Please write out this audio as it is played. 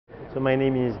So my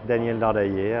name is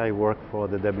Dardailler. I work for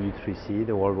the W3C,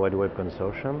 the World Wide Web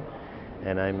Consortium,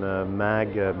 and I'm a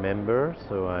MAG member,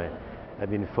 so I've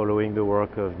been following the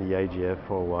work of the IGF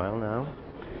for a while now.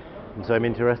 And so I'm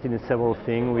interested in several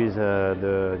things with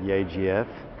the IGF.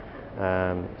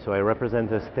 So I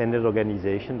represent a standard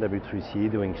organization, W3C,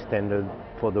 doing standard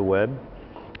for the web.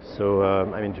 So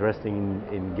I'm interested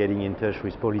in getting in touch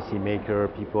with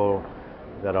policymakers, people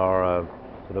that are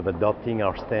sort of adopting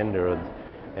our standard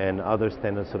and other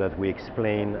standards so that we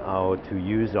explain how to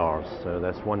use ours. So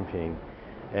that's one thing.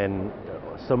 And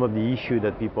some of the issues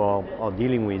that people are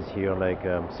dealing with here, like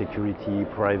security,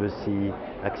 privacy,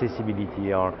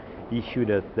 accessibility, are issues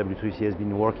that W3C has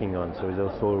been working on. So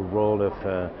there's also a role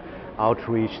of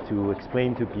outreach to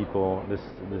explain to people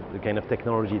the kind of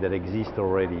technology that exists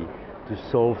already to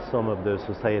solve some of the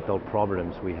societal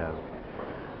problems we have.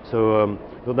 So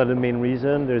those are the main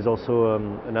reasons. There's also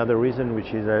another reason, which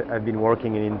is I've been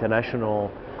working in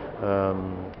international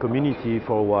community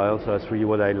for a while, so that's really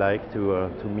what I like, to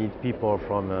meet people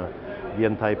from the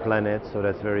entire planet, so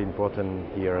that's very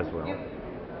important here as well.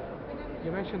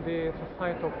 You mentioned the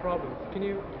societal problems. Can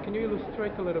you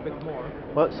illustrate a little bit more?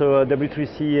 Well, so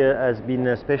W3C has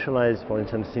been specialized, for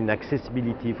instance, in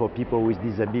accessibility for people with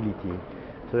disability.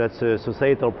 So that's a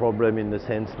societal problem in the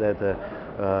sense that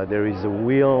there is a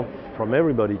will from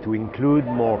everybody to include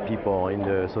more people in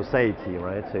the society,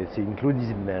 right? So it's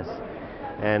inclusiveness.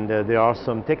 And there are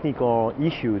some technical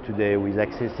issues today with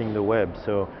accessing the web.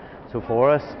 So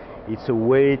for us, it's a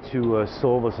way to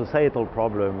solve a societal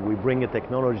problem. We bring a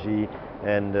technology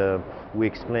and we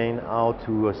explain how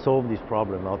to solve this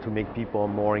problem, how to make people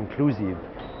more inclusive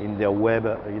in their web,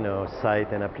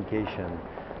 site and application.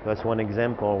 That's one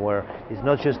example where it's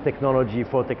not just technology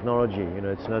for technology.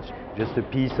 It's not just a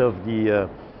piece of the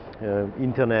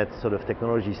internet sort of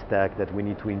technology stack that we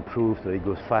need to improve so it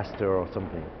goes faster or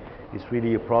something. It's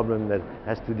really a problem that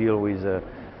has to deal with,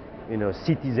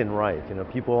 citizen right.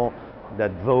 People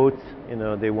that vote,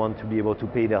 they want to be able to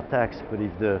pay their tax, but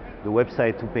if the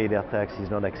website to pay their tax is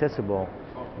not accessible,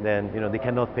 then they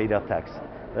cannot pay their tax.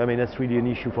 I mean, that's really an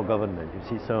issue for government.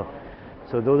 You see, so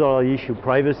those are the issues.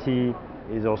 Privacy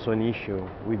is also an issue.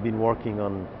 We've been working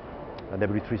on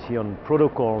W3C on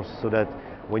protocols so that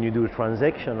when you do a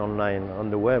transaction online on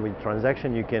the web, with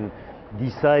transaction you can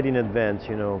decide in advance,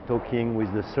 talking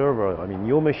with the server, I mean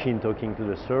your machine talking to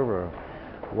the server,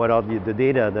 what are the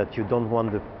data that you don't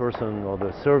want the person or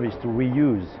the service to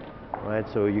reuse, right?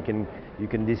 So you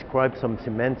can describe some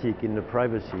semantic in the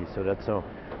privacy. So that's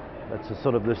a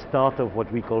sort of the start of what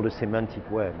we call the semantic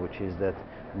web, which is that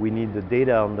we need the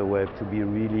data on the web to be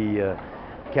really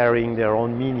carrying their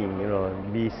own meaning,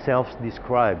 be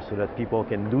self-described so that people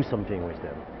can do something with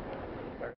them.